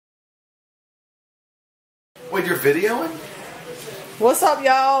Wait, you're videoing? What's up,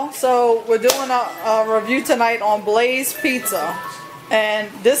 y'all? So we're doing a review tonight on Blaze Pizza, and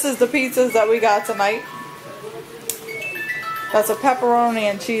this is the pizzas that we got tonight. That's a pepperoni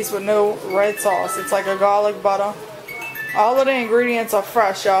and cheese with no red sauce. It's like a garlic butter. All of the ingredients are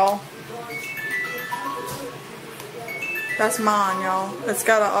fresh, y'all. That's mine, y'all. It's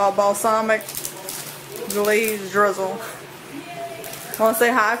got a balsamic glaze drizzle. Want to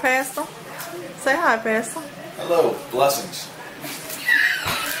say hi, Pastor? Say hi, Pastor. Hello, blessings.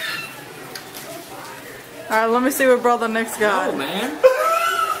 Alright, let me see what Brother Nick's got. No, man.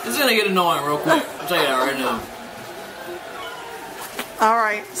 This is gonna get annoying real quick. I'll tell you that right now.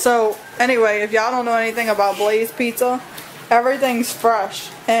 Alright, so anyway, if y'all don't know anything about Blaze Pizza, everything's fresh.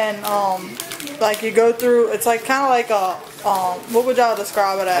 And like you go through, it's like kind of like a what would y'all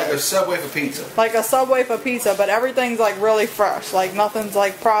describe it as? Like a Subway for pizza. Like a Subway for pizza, but everything's like really fresh. Like nothing's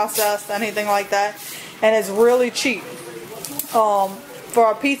like processed, anything like that. And it's really cheap. For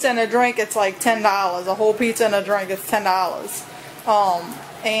a pizza and a drink, it's like $10. A whole pizza and a drink is $10.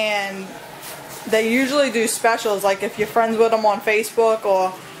 And they usually do specials, like if you're friends with them on Facebook,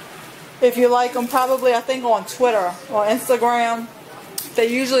 or if you like them probably, I think, on Twitter or Instagram. They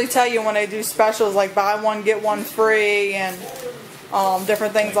usually tell you when they do specials, like buy one, get one free, and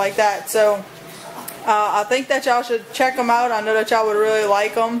different things like that. So I think that y'all should check them out. I know that y'all would really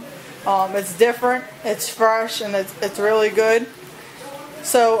like them. It's different, it's fresh, and it's really good.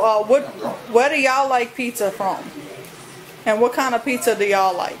 So where do y'all like pizza from? And what kind of pizza do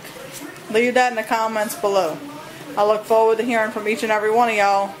y'all like? Leave that in the comments below. I look forward to hearing from each and every one of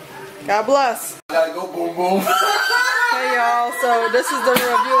y'all. God bless. gotta go boom boom. Hey y'all, so this is the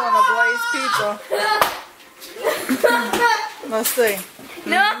review on the Blaze Pizza. Let's see.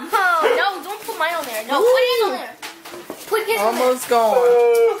 No, don't put mine on there. No, put his on there. Put his on there. Almost gone.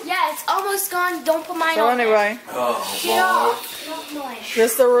 Yeah, it's almost gone. Don't put mine So on there. anyway, Get off.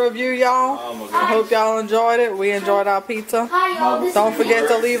 just a review, y'all. I hope y'all enjoyed it. We enjoyed our pizza. Hi, y'all. Don't forget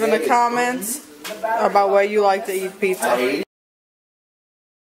to leave in the comments about where you like to eat pizza.